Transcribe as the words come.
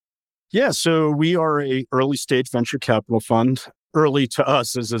Yeah, so we are a early stage venture capital fund. Early to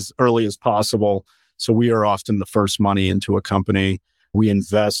us is as early as possible. So we are often the first money into a company. We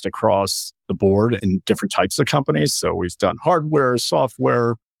invest across the board in different types of companies. So we've done hardware,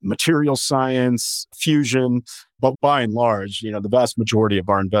 software, material science, fusion. But by and large, the vast majority of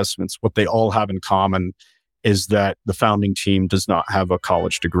our investments, what they all have in common is that the founding team does not have a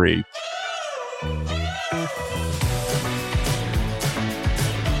college degree.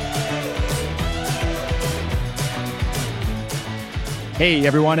 Hey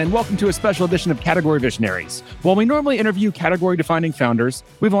everyone, and welcome to a special edition of Category Visionaries. While we normally interview category-defining founders,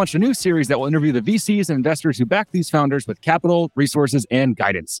 we've launched a new series that will interview the VCs and investors who back these founders with capital, resources, and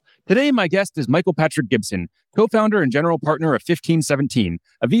guidance. Today, my guest is Michael Patrick Gibson, co-founder and general partner of 1517,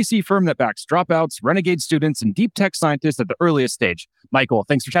 a VC firm that backs dropouts, renegade students, and deep tech scientists at the earliest stage. Michael,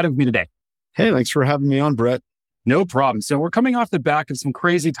 thanks for chatting with me today. Hey, thanks for having me on, Brett. No problem. So we're coming off the back of some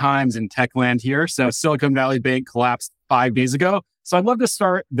crazy times in tech land here. So Silicon Valley Bank collapsed 5 days ago. So I'd love to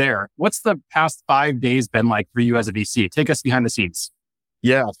start there. What's the past 5 days been like for you as a VC? Take us behind the scenes.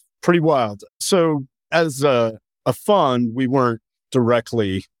 Yeah, pretty wild. So as a fund, we weren't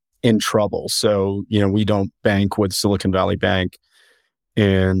directly in trouble. So, we don't bank with Silicon Valley Bank.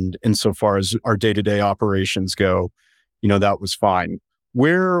 And insofar as our day-to-day operations go, that was fine.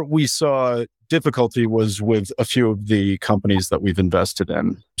 Where we saw difficulty was with a few of the companies that we've invested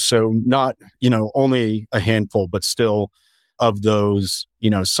in. So not, only a handful, but still of those,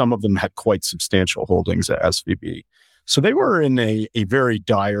 some of them had quite substantial holdings at SVB. So they were in a very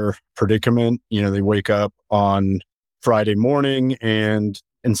dire predicament. They wake up on Friday morning and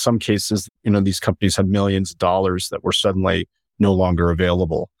in some cases, these companies had millions of dollars that were suddenly no longer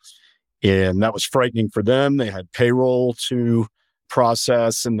available. And that was frightening for them. They had payroll to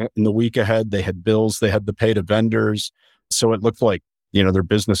process in the week ahead. They had bills they had to pay to vendors. So it looked like, their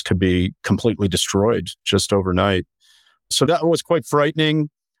business could be completely destroyed just overnight. So that was quite frightening.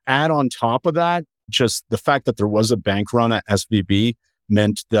 Add on top of that, just the fact that there was a bank run at SVB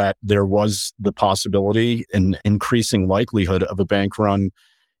meant that there was the possibility and increasing likelihood of a bank run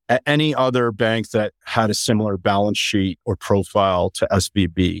at any other bank that had a similar balance sheet or profile to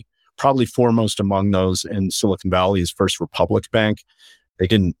SVB. Probably foremost among those in Silicon Valley is First Republic Bank. They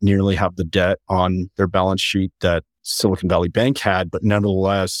didn't nearly have the debt on their balance sheet that Silicon Valley Bank had, but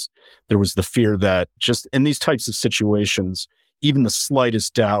nevertheless, there was the fear that just in these types of situations, even the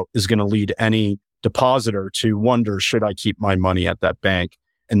slightest doubt is going to lead any depositor to wonder, should I keep my money at that bank?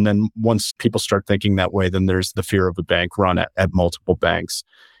 And then once people start thinking that way, then there's the fear of a bank run at multiple banks.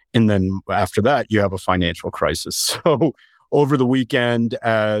 And then after that, you have a financial crisis. So over the weekend,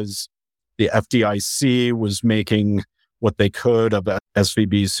 as the FDIC was making what they could of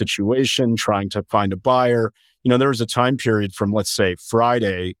SVB's situation, trying to find a buyer, there was a time period from, let's say,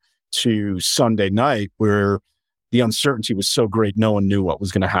 Friday to Sunday night where the uncertainty was so great, no one knew what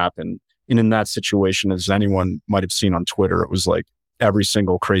was going to happen. And in that situation, as anyone might have seen on Twitter, it was like every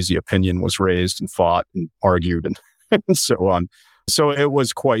single crazy opinion was raised and fought and argued and so on. So it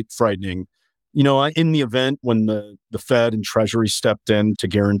was quite frightening. In the event when the Fed and Treasury stepped in to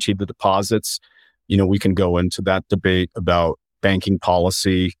guarantee the deposits, we can go into that debate about banking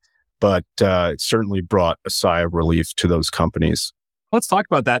policy, but it certainly brought a sigh of relief to those companies. Let's talk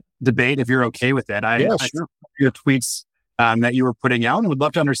about that debate if you're okay with it. I saw your tweets that you were putting out and would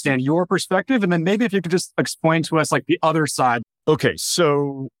love to understand your perspective. And then maybe if you could just explain to us like the other side. Okay,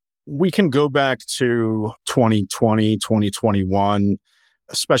 so we can go back to 2020, 2021,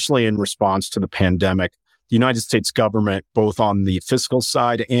 especially in response to the pandemic. The United States government, both on the fiscal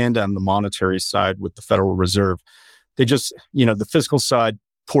side and on the monetary side with the Federal Reserve, they just, the fiscal side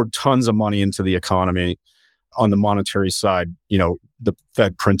poured tons of money into the economy. On the monetary side, the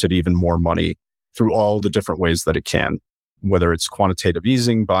Fed printed even more money through all the different ways that it can, whether it's quantitative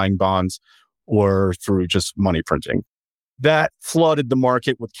easing, buying bonds, or through just money printing. That flooded the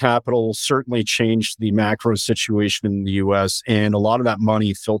market with capital, certainly changed the macro situation in the US, and a lot of that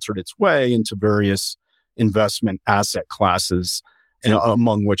money filtered its way into various investment asset classes,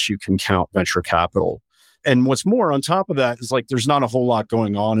 among which you can count venture capital. And what's more on top of that is there's not a whole lot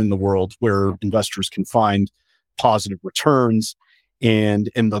going on in the world where investors can find positive returns. And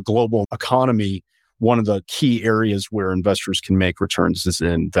in the global economy, one of the key areas where investors can make returns is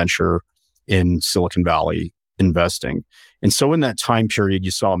in venture in Silicon Valley investing. And so in that time period, you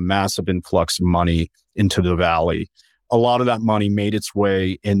saw a massive influx of money into the Valley. A lot of that money made its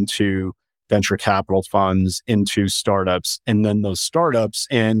way into venture capital funds, into startups, and then those startups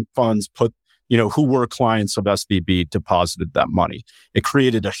and funds put who were clients of SVB deposited that money. It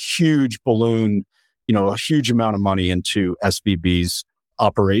created a huge balloon, a huge amount of money into SVB's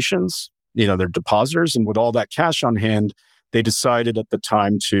operations, their depositors. And with all that cash on hand, they decided at the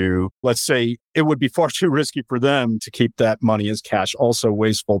time to, let's say, it would be far too risky for them to keep that money as cash, also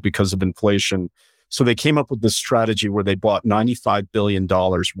wasteful because of inflation. So they came up with this strategy where they bought $95 billion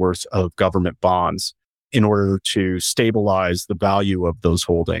worth of government bonds in order to stabilize the value of those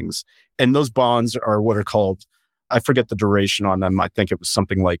holdings. And those bonds are what are called, I forget the duration on them. I think it was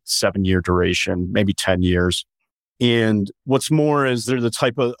something like 7-year duration, maybe 10 years. And what's more is they're the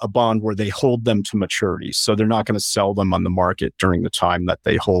type of a bond where they hold them to maturity. So they're not going to sell them on the market during the time that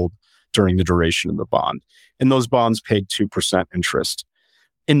they hold during the duration of the bond. And those bonds paid 2% interest.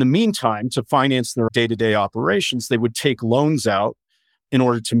 In the meantime, to finance their day-to-day operations, they would take loans out in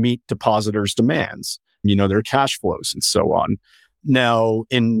order to meet depositors' demands, their cash flows and so on. Now,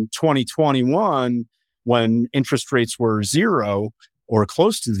 in 2021, when interest rates were zero or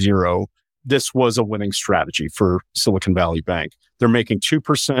close to zero, this was a winning strategy for Silicon Valley Bank. They're making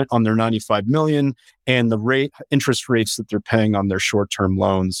 2% on their $95 million, and the interest rates that they're paying on their short-term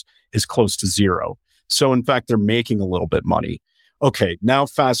loans is close to zero. So in fact, they're making a little bit money. Okay, now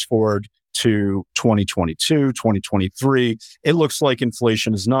fast forward to 2022, 2023. It looks like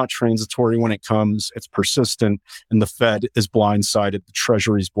inflation is not transitory when it comes. It's persistent, and the Fed is blindsided. The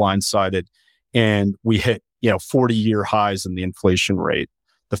Treasury is blindsided, and we hit 40-year highs in the inflation rate.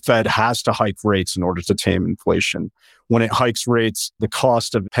 The Fed has to hike rates in order to tame inflation. When it hikes rates, the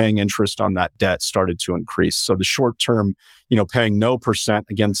cost of paying interest on that debt started to increase. So the short term, paying no percent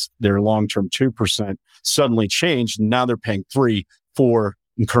against their long-term 2% suddenly changed. And now they're paying 3, 4,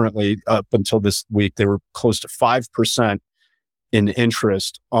 and currently up until this week, they were close to 5% in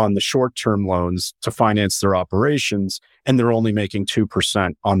interest on the short-term loans to finance their operations. And they're only making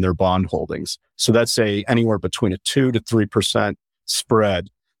 2% on their bond holdings. So that's anywhere between a 2 to 3% spread,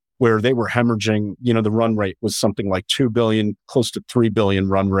 where they were hemorrhaging, the run rate was something like 2 billion, close to 3 billion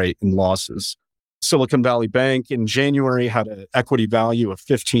run rate in losses. Silicon Valley Bank in January had an equity value of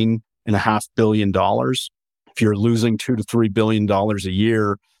 $15.5 billion. If you're losing $2 to $3 billion a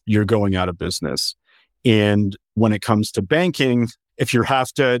year, you're going out of business. And when it comes to banking, if you're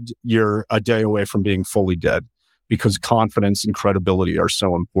half dead, you're a day away from being fully dead, because confidence and credibility are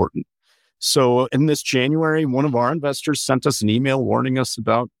so important. So in this January, one of our investors sent us an email warning us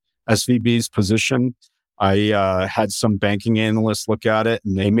about SVB's position. I had some banking analysts look at it,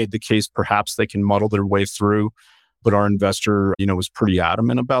 and they made the case perhaps they can muddle their way through. But our investor, was pretty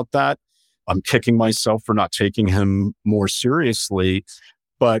adamant about that. I'm kicking myself for not taking him more seriously.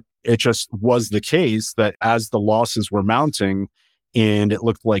 But it just was the case that as the losses were mounting and it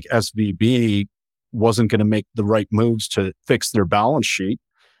looked like SVB wasn't going to make the right moves to fix their balance sheet,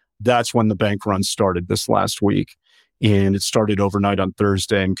 that's when the bank run started this last week. And it started overnight on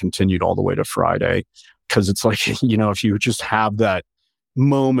Thursday and continued all the way to Friday. Because it's like, if you just have that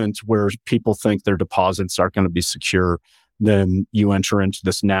moment where people think their deposits aren't going to be secure, then you enter into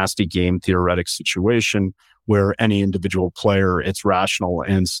this nasty game theoretic situation where any individual player, it's rational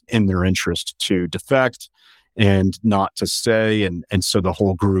and it's in their interest to defect and not to stay. And so the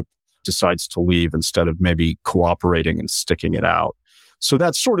whole group decides to leave instead of maybe cooperating and sticking it out. So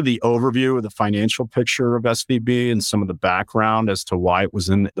that's sort of the overview of the financial picture of SVB and some of the background as to why it was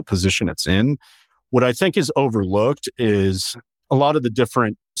in the position it's in. What I think is overlooked is a lot of the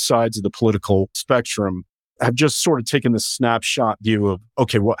different sides of the political spectrum have just sort of taken this snapshot view of,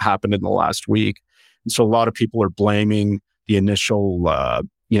 okay, what happened in the last week? And so a lot of people are blaming the initial,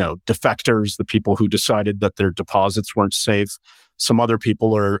 defectors, the people who decided that their deposits weren't safe. Some other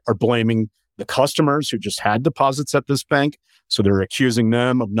people are blaming the customers who just had deposits at this bank. So they're accusing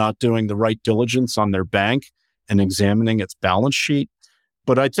them of not doing the right diligence on their bank and examining its balance sheet.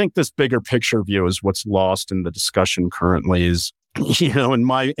 But I think this bigger picture view is what's lost in the discussion currently is, in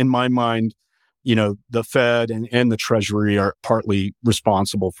my mind, the Fed and the Treasury are partly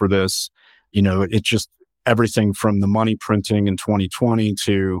responsible for this. It's just everything from the money printing in 2020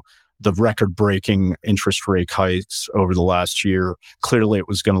 to the record-breaking interest rate hikes over the last year. Clearly, it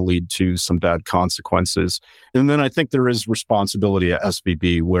was going to lead to some bad consequences. And then I think there is responsibility at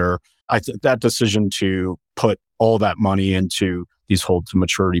SVB where that decision to put all that money into these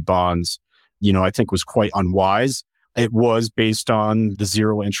hold-to-maturity bonds, I think was quite unwise. It was based on the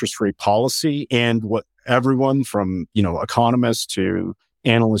zero interest rate policy and what everyone from, economists to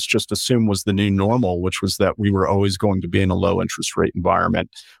analysts just assumed was the new normal, which was that we were always going to be in a low interest rate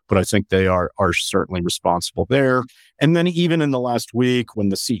environment. But I think they are certainly responsible there. And then even in the last week, when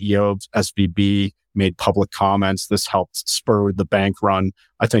the CEO of SVB made public comments, this helped spur the bank run.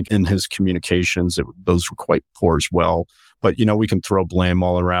 I think in his communications, those were quite poor as well. But, we can throw blame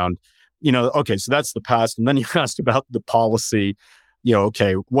all around. Okay, so that's the past. And then you asked about the policy.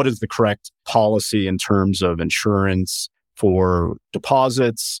 okay, what is the correct policy in terms of insurance for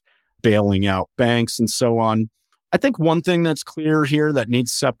deposits, bailing out banks, and so on. I think one thing that's clear here that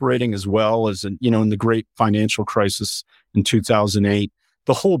needs separating as well is, in the great financial crisis in 2008,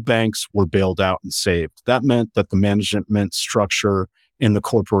 the whole banks were bailed out and saved. That meant that the management structure in the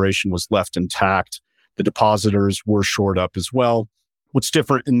corporation was left intact. The depositors were shored up as well. What's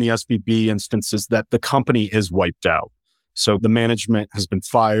different in the SVB instance is that the company is wiped out. So the management has been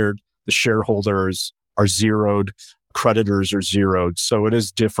fired, the shareholders are zeroed, creditors are zeroed. So it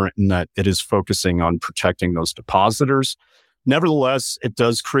is different in that it is focusing on protecting those depositors. Nevertheless, it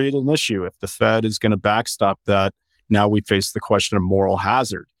does create an issue. If the Fed is going to backstop that, now we face the question of moral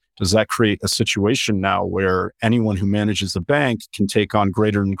hazard. Does that create a situation now where anyone who manages a bank can take on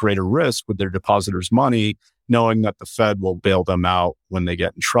greater and greater risk with their depositors' money, knowing that the Fed will bail them out when they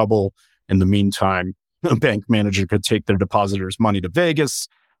get in trouble? In the meantime, a bank manager could take their depositors' money to Vegas,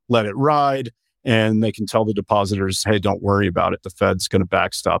 let it ride, and they can tell the depositors, hey, don't worry about it. The Fed's going to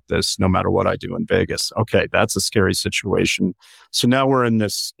backstop this no matter what I do in Vegas. Okay, that's a scary situation. So now we're in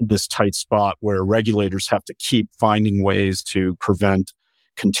this tight spot where regulators have to keep finding ways to prevent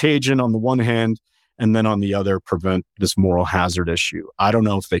contagion on the one hand, and then on the other, prevent this moral hazard issue. I don't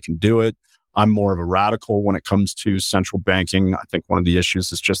know if they can do it. I'm more of a radical when it comes to central banking. I think one of the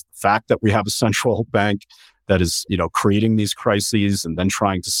issues is just the fact that we have a central bank that is, creating these crises and then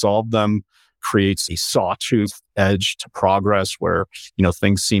trying to solve them creates a sawtooth edge to progress where,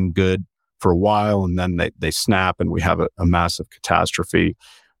 things seem good for a while and then they snap and we have a massive catastrophe.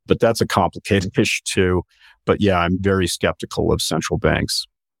 But that's a complicated issue too. But yeah, I'm very skeptical of central banks.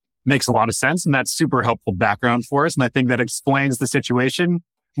 Makes a lot of sense. And that's super helpful background for us. And I think that explains the situation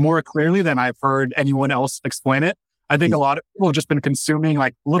more clearly than I've heard anyone else explain it. I think a lot of people have just been consuming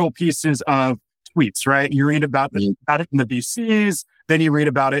like little pieces of tweets, right? You read about it in the VCs, then you read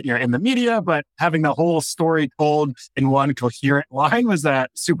about it in the media, but having the whole story told in one coherent line was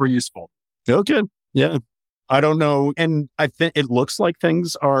that super useful. Okay. Yeah. I don't know. And I think it looks like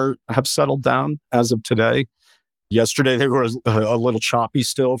things have settled down as of today. Yesterday, they were a little choppy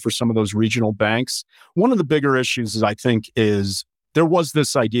still for some of those regional banks. One of the bigger issues, I think, is there was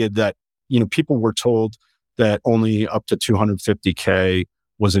this idea that, people were told that only up to 250K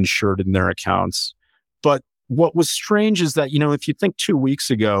was insured in their accounts. But what was strange is that, if you think 2 weeks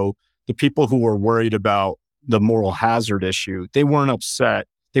ago, the people who were worried about the moral hazard issue, they weren't upset.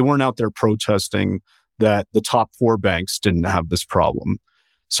 They weren't out there protesting that the top 4 banks didn't have this problem.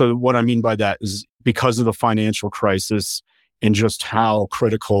 So what I mean by that is because of the financial crisis and just how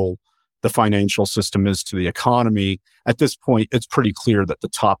critical the financial system is to the economy, at this point, it's pretty clear that the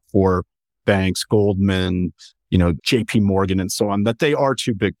top 4 banks, Goldman, JP Morgan and so on, that they are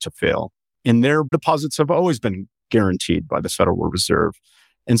too big to fail. And their deposits have always been guaranteed by the Federal Reserve.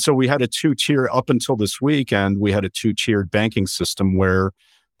 And so we had a 2-tier up until this weekend, we had a 2-tiered banking system where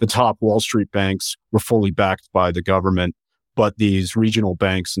the top Wall Street banks were fully backed by the government, but these regional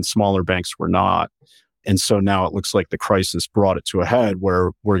banks and smaller banks were not. And so now it looks like the crisis brought it to a head where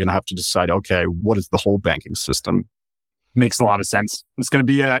we're going to have to decide, okay, what is the whole banking system? Makes a lot of sense. It's going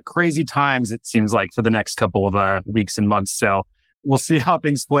to be crazy times, it seems like, for the next couple of weeks and months. So we'll see how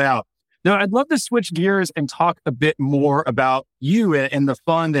things play out. Now, I'd love to switch gears and talk a bit more about you and the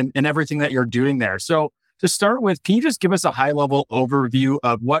fund and everything that you're doing there. So to start with, can you just give us a high-level overview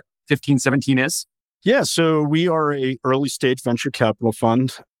of what 1517 is? Yeah, so we are a early stage venture capital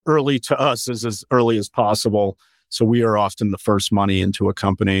fund. Early to us is as early as possible. So we are often the first money into a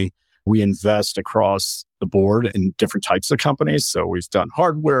company. We invest across the board in different types of companies. So we've done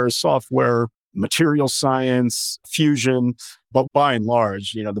hardware, software, material science, fusion. But by and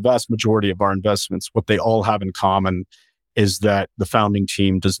large, the vast majority of our investments, what they all have in common is that the founding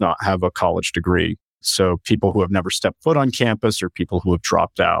team does not have a college degree. So people who have never stepped foot on campus or people who have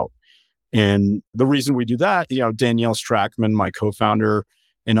dropped out. And the reason we do that, Danielle Strackman, my co-founder,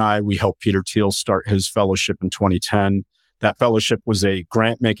 and we helped Peter Thiel start his fellowship in 2010. That fellowship was a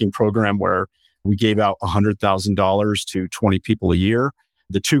grant-making program where we gave out $100,000 to 20 people a year.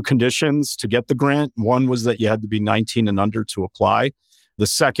 The 2 conditions to get the grant, one was that you had to be 19 and under to apply. The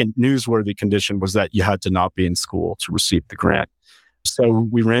second newsworthy condition was that you had to not be in school to receive the grant. So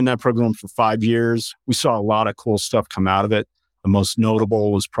we ran that program for 5 years. We saw a lot of cool stuff come out of it. The most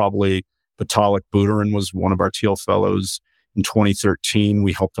notable was probably Vitalik Buterin was one of our Thiel fellows. In 2013,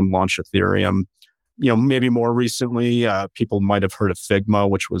 we helped him launch Ethereum. Maybe more recently, people might have heard of Figma,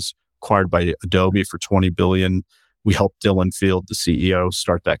 which was acquired by Adobe for $20 billion. We helped Dylan Field, the CEO,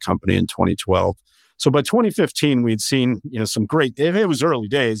 start that company in 2012. So by 2015, we'd seen, some great, it was early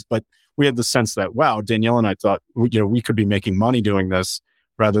days, but we had the sense that, wow, Danielle and I thought, we could be making money doing this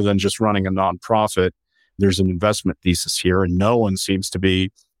rather than just running a nonprofit. There's an investment thesis here, and no one seems to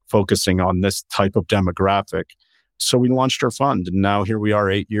be focusing on this type of demographic. So we launched our fund, and now here we are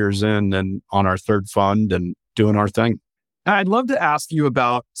 8 years in and on our third fund and doing our thing. I'd love to ask you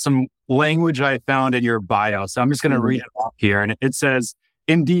about some language I found in your bio. So I'm just going to read it off here. And it says,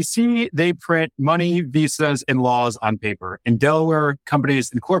 in DC, they print money, visas, and laws on paper. In Delaware,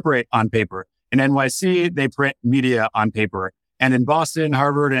 companies incorporate on paper. In NYC, they print media on paper. And in Boston,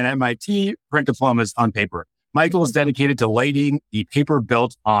 Harvard, and MIT, print diplomas on paper. Michael is dedicated to lighting the paper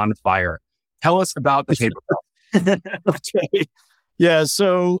belt on fire. Tell us about the paper belt. Okay. Yeah.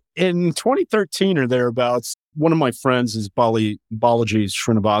 So in 2013 or thereabouts, one of my friends is Balaji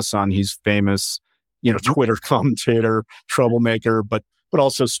Srinivasan. He's famous, Twitter commentator, troublemaker, but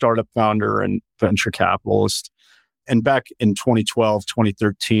also startup founder and venture capitalist. And back in 2012,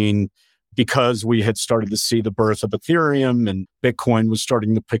 2013, because we had started to see the birth of Ethereum and Bitcoin was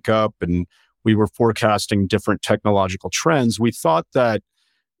starting to pick up and we were forecasting different technological trends, we thought that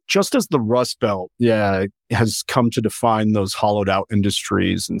just as the Rust Belt, has come to define those hollowed out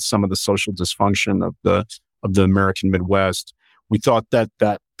industries and some of the social dysfunction of the American Midwest, we thought that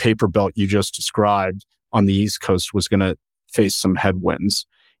that paper belt you just described on the East Coast was going to face some headwinds.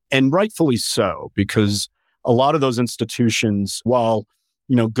 And rightfully so, because a lot of those institutions, while,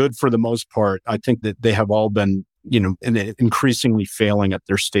 good for the most part, I think that they have all been, increasingly failing at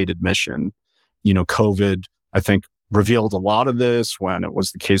their stated mission. COVID, I think, revealed a lot of this when it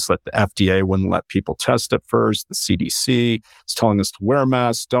was the case that the FDA wouldn't let people test at first. The CDC is telling us to wear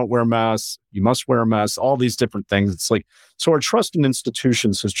masks, don't wear masks, you must wear a mask, all these different things. It's like, so our trust in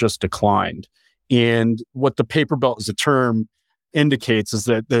institutions has just declined. And what the paper belt as a term indicates is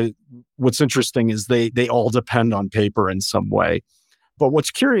that what's interesting is they all depend on paper in some way. But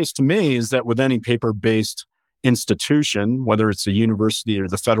what's curious to me is that with any paper-based institution, whether it's a university or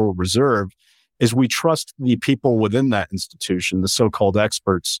the Federal Reserve, is we trust the people within that institution, the so-called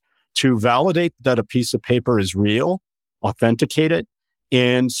experts, to validate that a piece of paper is real, authenticate it,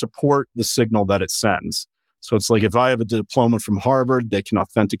 and support the signal that it sends. So it's like if I have a diploma from Harvard, they can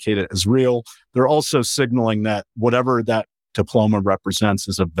authenticate it as real. They're also signaling that whatever that diploma represents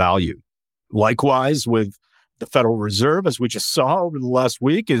is of value. Likewise, with the Federal Reserve, as we just saw over the last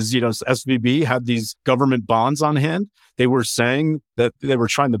week, is, SVB had these government bonds on hand. They were saying that they were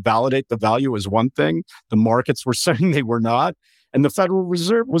trying to validate the value as one thing. The markets were saying they were not. And the Federal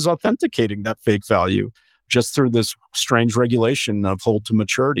Reserve was authenticating that fake value just through this strange regulation of hold to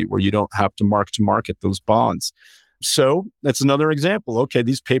maturity, where you don't have to market those bonds. So that's another example. Okay,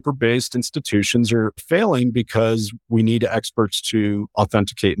 these paper-based institutions are failing because we need experts to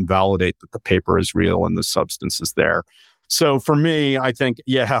authenticate and validate that the paper is real and the substance is there. So for me, I think,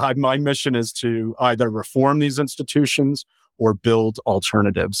 my mission is to either reform these institutions or build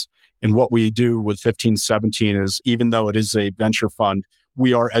alternatives. And what we do with 1517 is, even though it is a venture fund,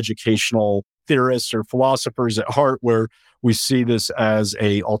 we are educational theorists or philosophers at heart, where we see this as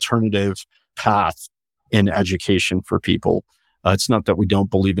a alternative path in education for people. It's not that we don't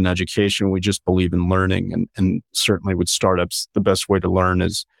believe in education, we just believe in learning. And certainly with startups, the best way to learn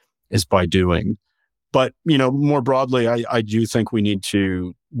is by doing. But, more broadly, I do think we need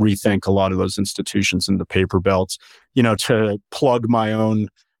to rethink a lot of those institutions in the paper belts. To plug my own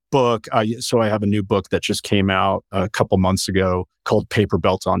book, so I have a new book that just came out a couple months ago called Paper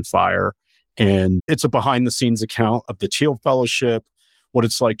Belt on Fire. And it's a behind the scenes account of the Thiel Fellowship, what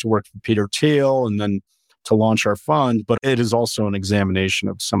it's like to work with Peter Thiel, and then to launch our fund. But it is also an examination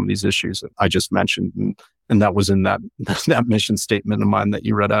of some of these issues that I just mentioned. And that was in that mission statement of mine that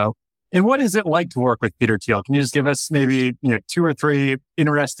you read out. And what is it like to work with Peter Thiel? Can you just give us maybe 2 or 3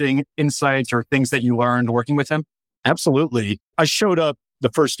 interesting insights or things that you learned working with him? Absolutely. I showed up the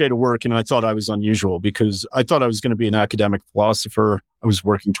first day to work and I thought I was unusual because I thought I was going to be an academic philosopher. I was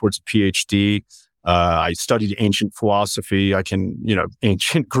working towards a PhD. I studied ancient philosophy. I can,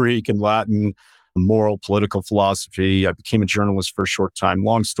 ancient Greek and Latin, moral, political philosophy. I became a journalist for a short time.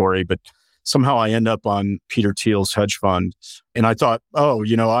 Long story, but somehow I end up on Peter Thiel's hedge fund. And I thought,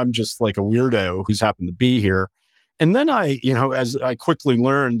 I'm just like a weirdo who's happened to be here. And then as I quickly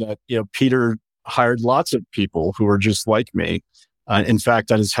learned that, Peter hired lots of people who were just like me. In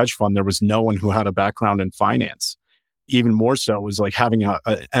fact, at his hedge fund, there was no one who had a background in finance. Even more so, it was like having an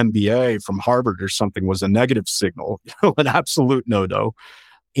MBA from Harvard or something was a negative signal, an absolute no-no.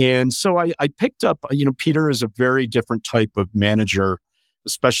 And so I picked up, Peter is a very different type of manager,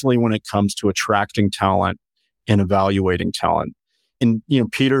 especially when it comes to attracting talent and evaluating talent. And,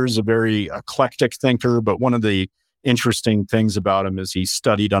 Peter is a very eclectic thinker, but one of the interesting things about him is he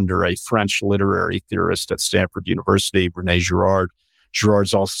studied under a French literary theorist at Stanford University, René Girard.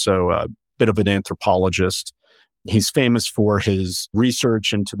 Girard's also a bit of an anthropologist. He's famous for his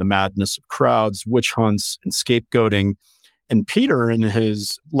research into the madness of crowds, witch hunts, and scapegoating. And Peter, in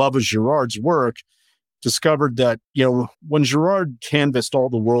his love of Girard's work, discovered that, when Girard canvassed all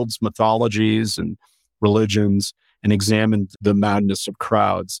the world's mythologies and religions and examined the madness of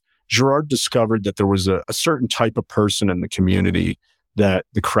crowds, Girard discovered that there was a certain type of person in the community that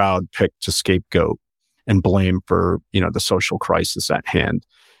the crowd picked to scapegoat and blame for, the social crisis at hand.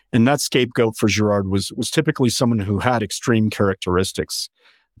 And that scapegoat for Girard was typically someone who had extreme characteristics,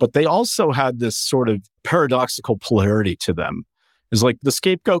 but they also had this sort of paradoxical polarity to them. It's like the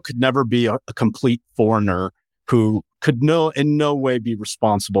scapegoat could never be a complete foreigner who could in no way be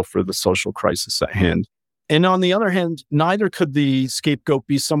responsible for the social crisis at hand. And on the other hand, neither could the scapegoat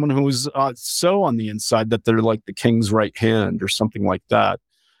be someone who was so on the inside that they're like the king's right hand or something like that.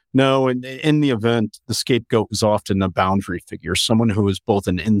 No, in the event, the scapegoat was often a boundary figure, someone who was both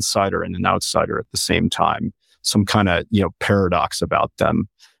an insider and an outsider at the same time, some kind of, paradox about them.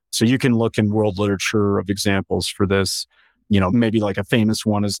 So you can look in world literature of examples for this. Maybe like a famous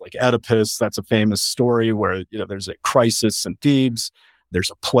one is like Oedipus. That's a famous story where, there's a crisis in Thebes.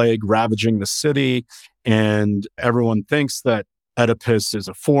 There's a plague ravaging the city. And everyone thinks that Oedipus is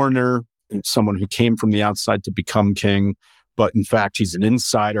a foreigner, someone who came from the outside to become king. But in fact, he's an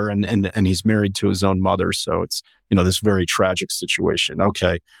insider and he's married to his own mother. So it's, this very tragic situation.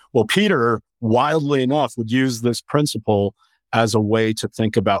 Okay. Well, Peter, wildly enough, would use this principle as a way to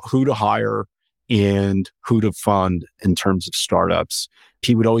think about who to hire and who to fund in terms of startups.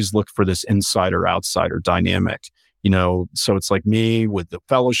 He would always look for this insider-outsider dynamic. So it's like me with the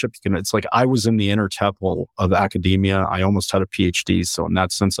fellowship. It's like I was in the inner temple of academia. I almost had a PhD. So in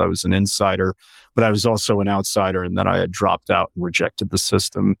that sense, I was an insider, but I was also an outsider in that I had dropped out and rejected the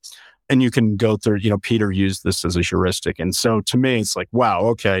system. And you can go through, Peter used this as a heuristic. And so to me, it's like, wow,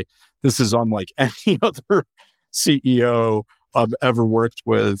 okay, this is unlike any other CEO I've ever worked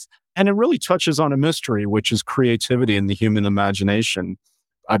with. And it really touches on a mystery, which is creativity and the human imagination.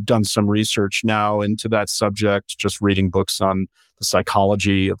 I've done some research now into that subject, just reading books on the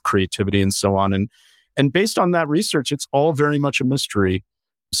psychology of creativity and so on. And based on that research, it's all very much a mystery.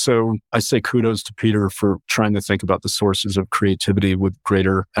 So I say kudos to Peter for trying to think about the sources of creativity with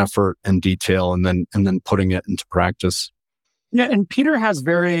greater effort and detail and then putting it into practice. Yeah, and Peter has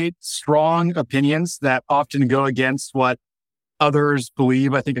very strong opinions that often go against what others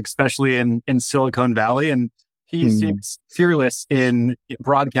believe, I think, especially in Silicon Valley. And he seems fearless in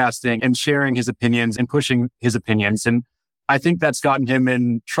broadcasting and sharing his opinions and pushing his opinions. And I think that's gotten him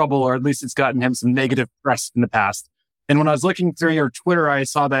in trouble, or at least it's gotten him some negative press in the past. And when I was looking through your Twitter, I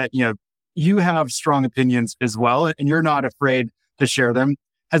saw that, you have strong opinions as well, and you're not afraid to share them.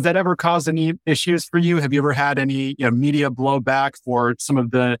 Has that ever caused any issues for you? Have you ever had any media blowback for some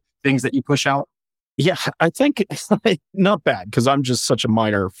of the things that you push out? Yeah, I think not bad because I'm just such a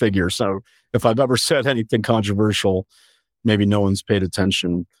minor figure. So if I've ever said anything controversial, maybe no one's paid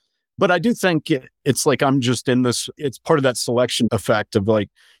attention. But I do think it's like I'm just in this, it's part of that selection effect of like,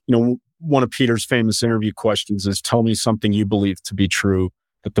 one of Peter's famous interview questions is, tell me something you believe to be true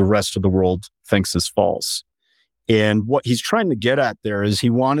that the rest of the world thinks is false. And what he's trying to get at there is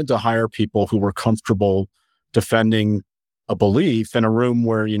he wanted to hire people who were comfortable defending a belief in a room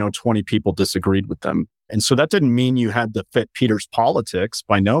where, 20 people disagreed with them. And so that didn't mean you had to fit Peter's politics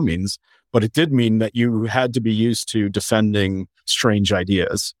by no means, but it did mean that you had to be used to defending strange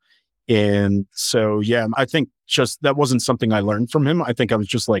ideas. And so, yeah, I think just that wasn't something I learned from him. I think I was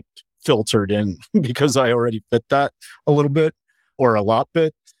just like filtered in because I already fit that a little bit or a lot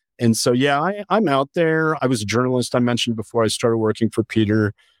bit. And so, yeah, I'm out there. I was a journalist, I mentioned before I started working for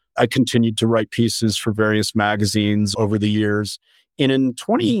Peter. I continued to write pieces for various magazines over the years. And in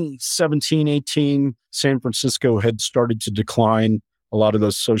 2017, 18, San Francisco had started to decline. A lot of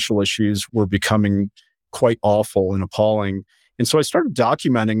those social issues were becoming quite awful and appalling. And so I started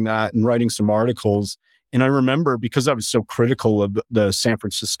documenting that and writing some articles. And I remember, because I was so critical of the San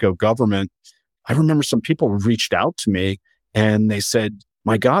Francisco government, I remember some people reached out to me and they said,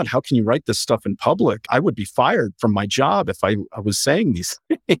 my God, how can you write this stuff in public? I would be fired from my job if I was saying these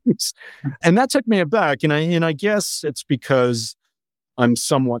things. And that took me aback. And I guess it's because I'm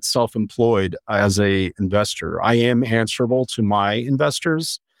somewhat self-employed as a investor. I am answerable to my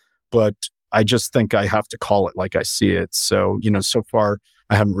investors, but I just think I have to call it like I see it. So, so far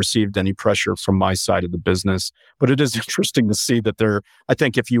I haven't received any pressure from my side of the business, but it is interesting to see that I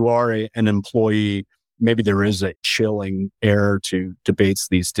think if you are an employee, maybe there is a chilling air to debates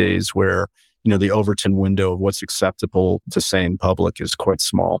these days where, the Overton window of what's acceptable to say in public is quite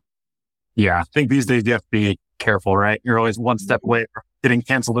small. Yeah. I think these days you have to be careful, right? You're always one step away from getting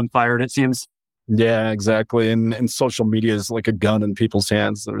canceled and fired, it seems. Yeah, exactly. And social media is like a gun in people's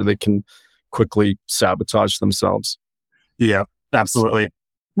hands, or they can quickly sabotage themselves. Yeah, absolutely.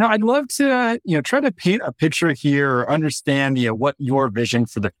 Now, I'd love to, try to paint a picture here or understand, what your vision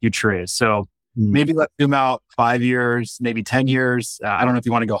for the future is. So maybe let's zoom out 5 years, maybe 10 years. I don't know if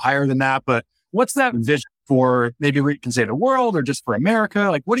you want to go higher than that, but what's that vision for maybe we can say the world or just for America?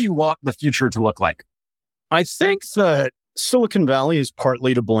 Like, what do you want the future to look like? I think that Silicon Valley is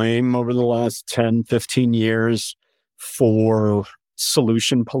partly to blame over the last 10, 15 years for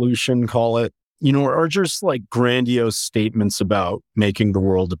solution pollution, call it, or just like grandiose statements about making the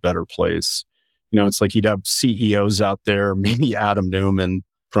world a better place. It's like you'd have CEOs out there, maybe Adam Newman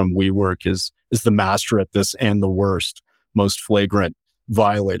from WeWork is the master at this and the worst, most flagrant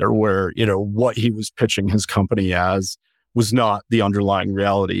violator where, what he was pitching his company as was not the underlying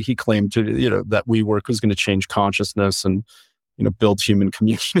reality. He claimed to, that WeWork was going to change consciousness and, build human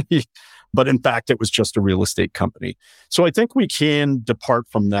community. But in fact, it was just a real estate company. So I think we can depart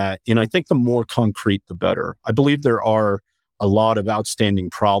from that. And I think the more concrete, the better. I believe there are a lot of outstanding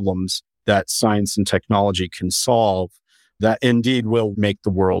problems that science and technology can solve that indeed will make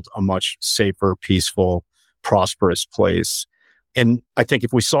the world a much safer, peaceful, prosperous place. And I think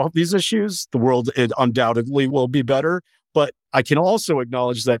if we solve these issues, the world it undoubtedly will be better. But I can also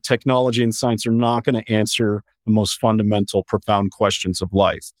acknowledge that technology and science are not going to answer the most fundamental, profound questions of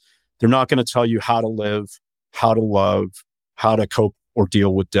life. They're not going to tell you how to live, how to love, how to cope or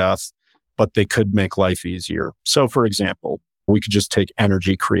deal with death, but they could make life easier. So, for example, we could just take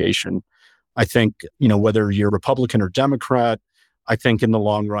energy creation. I think, whether you're Republican or Democrat, I think in the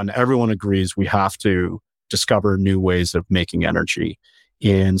long run, everyone agrees we have to discover new ways of making energy.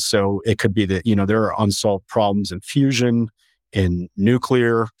 And so it could be that, there are unsolved problems in fusion, in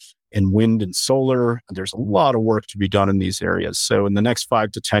nuclear, in wind and solar. There's a lot of work to be done in these areas. So in the next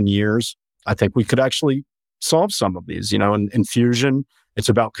 5 to 10 years, I think we could actually solve some of these. In fusion, it's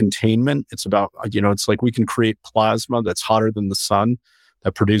about containment. It's about, it's like we can create plasma that's hotter than the sun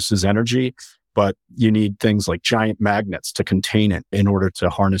that produces energy, but you need things like giant magnets to contain it in order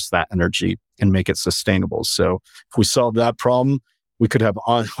to harness that energy and make it sustainable. So if we solve that problem, we could have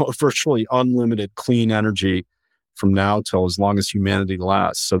virtually unlimited clean energy from now till as long as humanity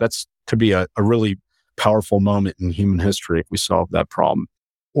lasts. So that's could be a really powerful moment in human history if we solve that problem.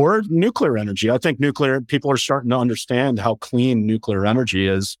 Or nuclear energy. I think nuclear, people are starting to understand how clean nuclear energy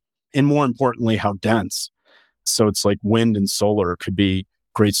is, and more importantly, how dense. So it's like wind and solar could be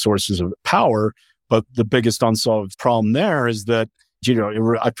great sources of power, but the biggest unsolved problem there is that,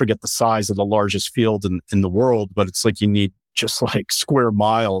 I forget the size of the largest field in the world, but it's like you need just like square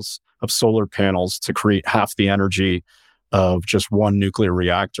miles of solar panels to create half the energy of just one nuclear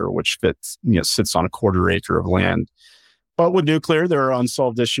reactor, which sits on a quarter acre of land. But with nuclear, there are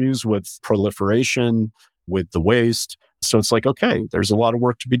unsolved issues with proliferation, with the waste. So it's like, okay, there's a lot of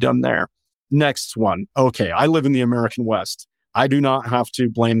work to be done there. Next one. Okay, I live in the American West. I do not have to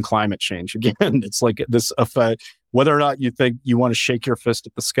blame climate change. Again, it's like this effect, whether or not you think you want to shake your fist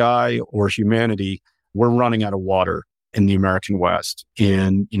at the sky or humanity, we're running out of water in the American West.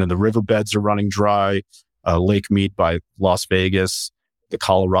 And, the riverbeds are running dry. Lake Mead by Las Vegas, the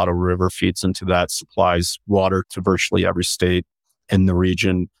Colorado River feeds into that, supplies water to virtually every state in the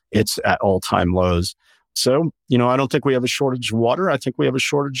region. It's at all-time lows. So, I don't think we have a shortage of water. I think we have a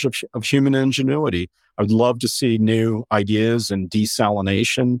shortage of human ingenuity. I would love to see new ideas in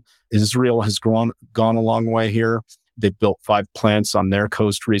desalination. Israel has gone a long way here. They built 5 plants on their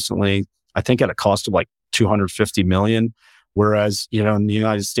coast recently, I think at a cost of like $250 million. Whereas, in the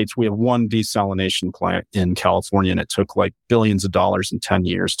United States, we have one desalination plant in California, and it took like billions of dollars in 10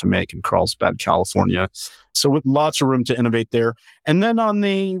 years to make in Carlsbad, California. So with lots of room to innovate there. And then on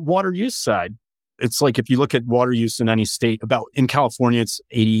the water use side, it's like if you look at water use in any state, in California, it's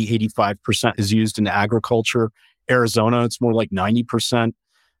 85% is used in agriculture. Arizona, it's more like 90%.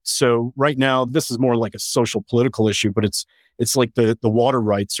 So right now, this is more like a social political issue, but it's like the water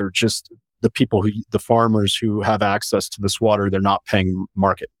rights are just the farmers who have access to this water, they're not paying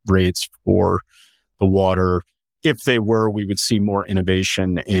market rates for the water. If they were, we would see more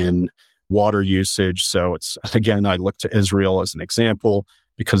innovation in water usage. So again, I look to Israel as an example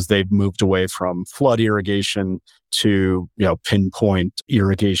because they've moved away from flood irrigation to, pinpoint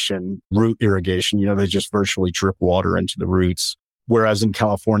irrigation, root irrigation. They just virtually drip water into the roots. Whereas in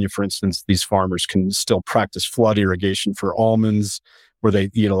California, for instance, these farmers can still practice flood irrigation for almonds, where they,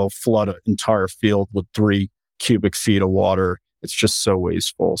 they'll flood an entire field with 3 cubic feet of water. It's just so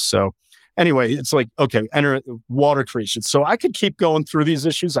wasteful. So anyway, it's like, okay, enter water creation. So I could keep going through these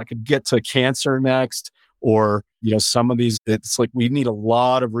issues. I could get to cancer next, or, some of these, it's like we need a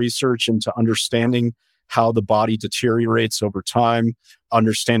lot of research into understanding how the body deteriorates over time,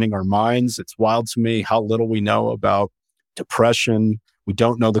 understanding our minds. It's wild to me how little we know about depression. We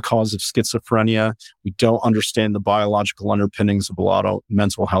don't know the cause of schizophrenia. We don't understand the biological underpinnings of a lot of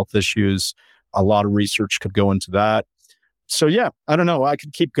mental health issues. A lot of research could go into that. So yeah, I don't know. I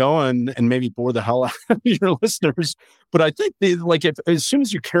could keep going and maybe bore the hell out of your listeners. But I think if as soon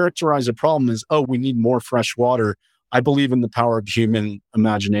as you characterize a problem as, oh, we need more fresh water, I believe in the power of human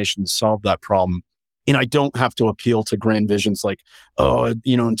imagination to solve that problem. And I don't have to appeal to grand visions like, oh,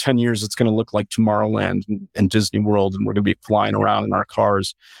 in 10 years, it's going to look like Tomorrowland and Disney World, and we're going to be flying around in our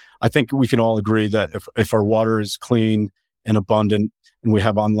cars. I think we can all agree that if our water is clean and abundant and we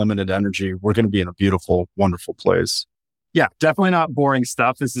have unlimited energy, we're going to be in a beautiful, wonderful place. Yeah, definitely not boring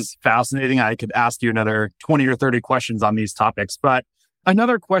stuff. This is fascinating. I could ask you another 20 or 30 questions on these topics. But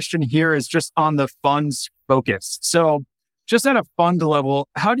another question here is just on the fund's focus. So just at a fund level,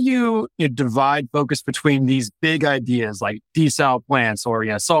 how do you divide focus between these big ideas like desal plants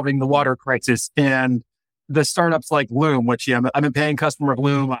or solving the water crisis and the startups like Loom, which I'm a paying customer of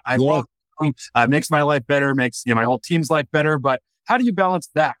Loom. I love Loom. Makes my life better, makes my whole team's life better. But how do you balance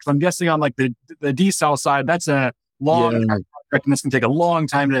that? Because I'm guessing on like the desal side, that's a long project, and this can take a long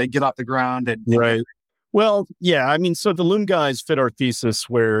time to get off the ground. Right. Well, yeah. So the Loom guys fit our thesis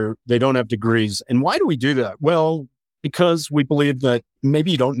where they don't have degrees. And why do we do that? Well, because we believe that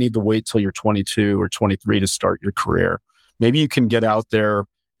maybe you don't need to wait till you're 22 or 23 to start your career. Maybe you can get out there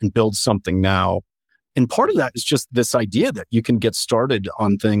and build something now. And part of that is just this idea that you can get started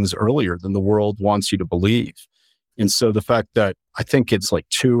on things earlier than the world wants you to believe. And so the fact that I think it's like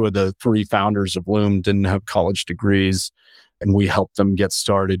 2 of the 3 founders of Loom didn't have college degrees, and we helped them get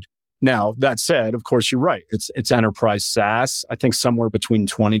started. Now, that said, of course, you're right. It's enterprise SaaS. I think somewhere between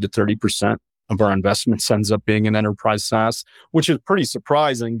 20 to 30% of our investments ends up being in enterprise SaaS, which is pretty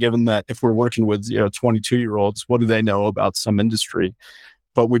surprising given that if we're working with 22-year-olds, what do they know about some industry?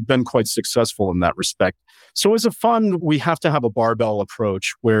 But we've been quite successful in that respect. So as a fund, we have to have a barbell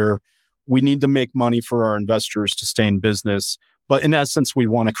approach where we need to make money for our investors to stay in business. But in essence, we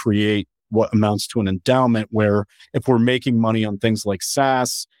want to create what amounts to an endowment where if we're making money on things like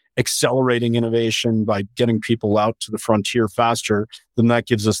SaaS, accelerating innovation by getting people out to the frontier faster, then that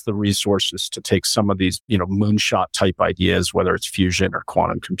gives us the resources to take some of these, moonshot type ideas, whether it's fusion or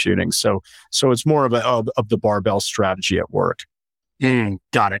quantum computing. So it's more of the barbell strategy at work.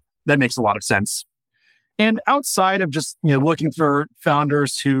 Got it. That makes a lot of sense. And outside of just looking for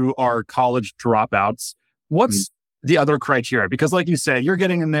founders who are college dropouts, what's the other criteria? Because like you said, you're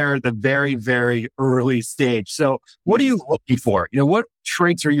getting in there at the very, very early stage. So what are you looking for? What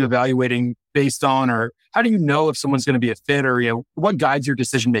traits are you evaluating based on, or how do you know if someone's going to be a fit, or what guides your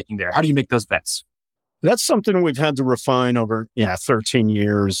decision making there? How do you make those bets? That's something we've had to refine over 13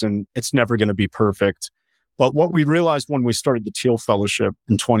 years, and it's never going to be perfect. But what we realized when we started the Teal Fellowship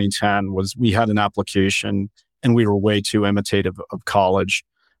in 2010 was we had an application and we were way too imitative of college.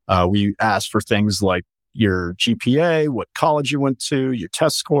 We asked for things like your GPA, what college you went to, your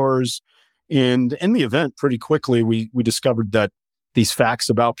test scores. And in the event, pretty quickly, we discovered that these facts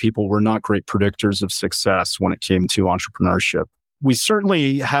about people were not great predictors of success when it came to entrepreneurship. We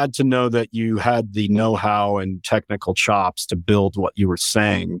certainly had to know that you had the know-how and technical chops to build what you were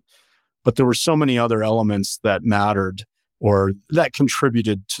saying. But there were so many other elements that mattered or that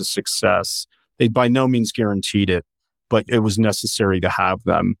contributed to success. They by no means guaranteed it, but it was necessary to have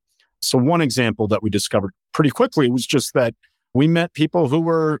them. So one example that we discovered pretty quickly was just that we met people who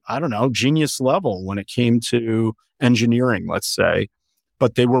were, genius level when it came to engineering, let's say,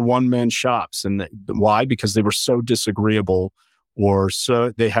 but they were one-man shops. And why? Because they were so disagreeable, or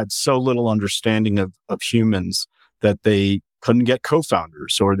so they had so little understanding of humans that they couldn't get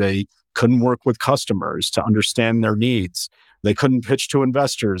co-founders, or they couldn't work with customers to understand their needs. They couldn't pitch to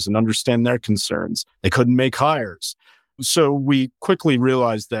investors and understand their concerns. They couldn't make hires. So we quickly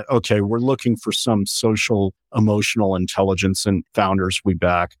realized that, okay, we're looking for some social, emotional intelligence in founders we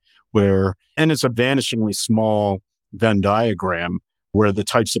back and it's a vanishingly small Venn diagram where the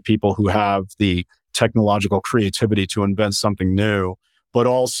types of people who have the technological creativity to invent something new, but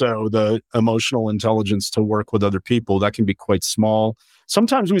also the emotional intelligence to work with other people, that can be quite small.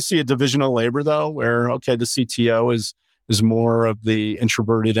 Sometimes we see a division of labor, though, where, okay, the CTO is more of the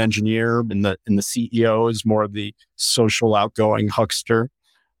introverted engineer and the CEO is more of the social, outgoing huckster.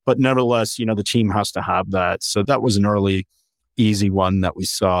 But nevertheless, the team has to have that. So that was an early, easy one that we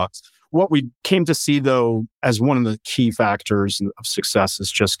saw. What we came to see, though, as one of the key factors of success is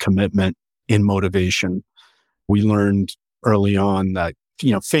just commitment. in motivation. We learned early on that,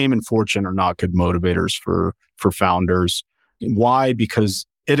 fame and fortune are not good motivators for founders. Why? Because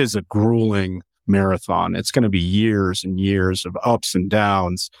it is a grueling marathon. It's going to be years and years of ups and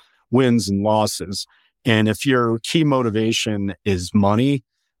downs, wins and losses. And if your key motivation is money,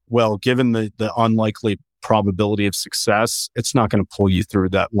 well, given the unlikely probability of success, it's not going to pull you through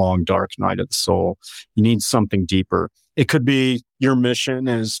that long, dark night of the soul. You need something deeper. It could be your mission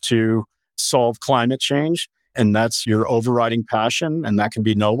is to solve climate change, and that's your overriding passion, and that can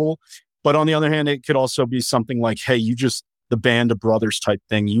be noble. But on the other hand, it could also be something like, hey, the band of brothers type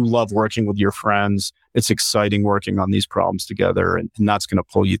thing. You love working with your friends. It's exciting working on these problems together, and that's going to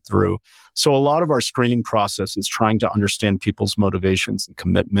pull you through. So a lot of our screening process is trying to understand people's motivations and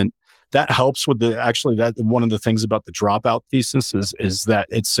commitment. That helps with that one of the things about the dropout thesis is that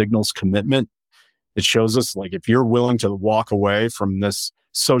it signals commitment. It shows us, like, if you're willing to walk away from this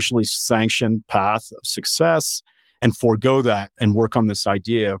socially sanctioned path of success and forego that and work on this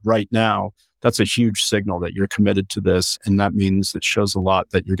idea right now, that's a huge signal that you're committed to this. And that means it shows a lot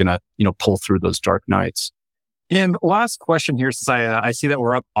that you're going to, pull through those dark nights. And last question here, since I see that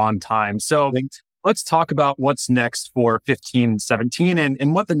we're up on time. So let's talk about what's next for 1517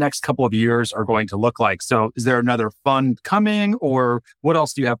 and what the next couple of years are going to look like. So is there another fund coming, or what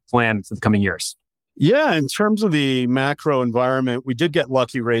else do you have planned for the coming years? Yeah, in terms of the macro environment, we did get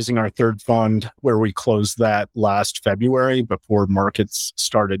lucky raising our third fund, where we closed that last February before markets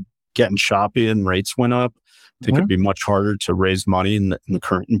started getting choppy and rates went up. I think it'd be much harder to raise money in the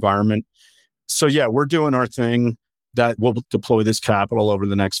current environment. So yeah, we're doing our thing. That we'll deploy this capital over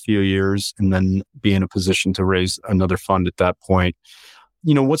the next few years and then be in a position to raise another fund at that point.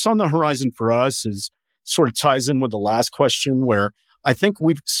 What's on the horizon for us is sort of ties in with the last question, where I think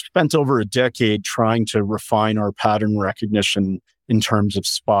we've spent over a decade trying to refine our pattern recognition in terms of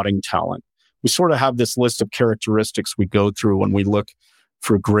spotting talent. We sort of have this list of characteristics we go through when we look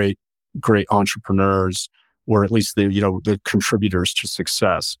for great entrepreneurs, or at least the contributors to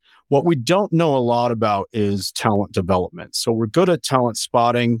success. What we don't know a lot about is talent development. So we're good at talent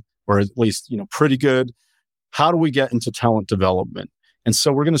spotting, or at least, pretty good. How do we get into talent development? And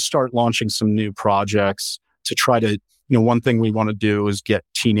so we're going to start launching some new projects to try to, one thing we want to do is get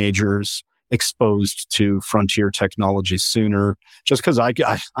teenagers exposed to frontier technology sooner. Just because I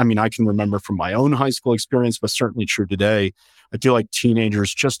can remember from my own high school experience, but certainly true today, I feel like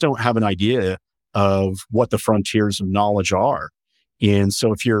teenagers just don't have an idea of what the frontiers of knowledge are. And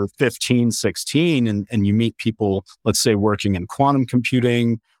so if you're 15, 16 and you meet people, let's say working in quantum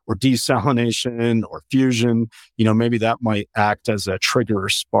computing or desalination or fusion, maybe that might act as a trigger or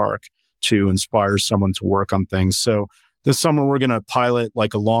spark to inspire someone to work on things. So this summer, we're going to pilot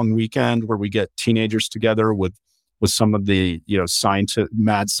like a long weekend where we get teenagers together with some of the,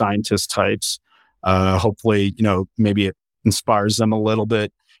 mad scientist types. Hopefully, maybe it inspires them a little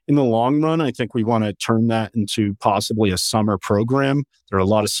bit. In the long run, I think we want to turn that into possibly a summer program. There are a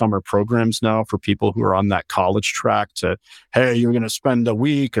lot of summer programs now for people who are on that college track to, hey, you're going to spend a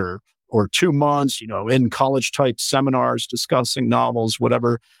week or 2 months, in college type seminars discussing novels,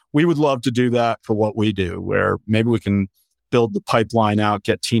 whatever. We would love to do that for what we do, where maybe we can build the pipeline out,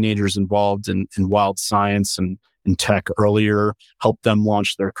 get teenagers involved in wild science and in tech earlier, help them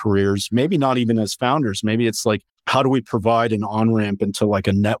launch their careers, maybe not even as founders. Maybe it's like, how do we provide an on-ramp into like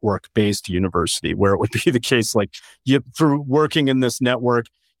a network-based university, where it would be the case, like, through working in this network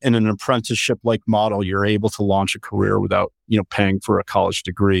in an apprenticeship-like model, you're able to launch a career without, paying for a college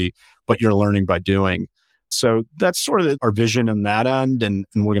degree, but you're learning by doing. So that's sort of our vision on that end. And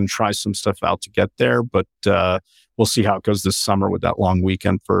we're going to try some stuff out to get there, but we'll see how it goes this summer with that long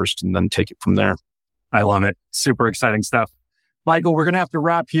weekend first, and then take it from there. I love it. Super exciting stuff. Michael, we're going to have to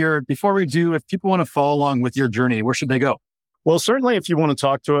wrap here. Before we do, if people want to follow along with your journey, where should they go? Well, certainly if you want to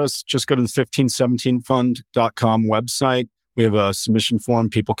talk to us, just go to the 1517fund.com website. We have a submission form.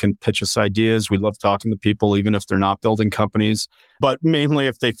 People can pitch us ideas. We love talking to people, even if they're not building companies, but mainly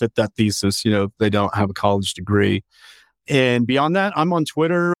if they fit that thesis, they don't have a college degree. And beyond that, I'm on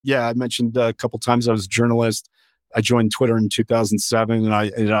Twitter. Yeah, I mentioned a couple times I was a journalist. I joined Twitter in 2007,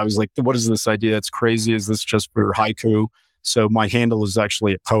 and I was like, what is this idea? It's crazy. Is this just for haiku? So my handle is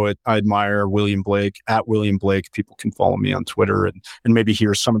actually a poet I admire, William Blake, at William Blake. People can follow me on Twitter and maybe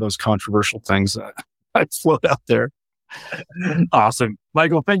hear some of those controversial things that I float out there. Awesome.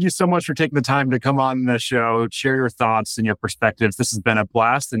 Michael, thank you so much for taking the time to come on the show, share your thoughts and your perspectives. This has been a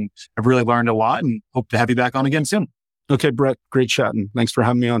blast, and I've really learned a lot, and hope to have you back on again soon. Okay, Brett, great chatting. Thanks for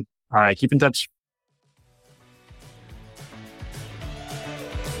having me on. All right, keep in touch.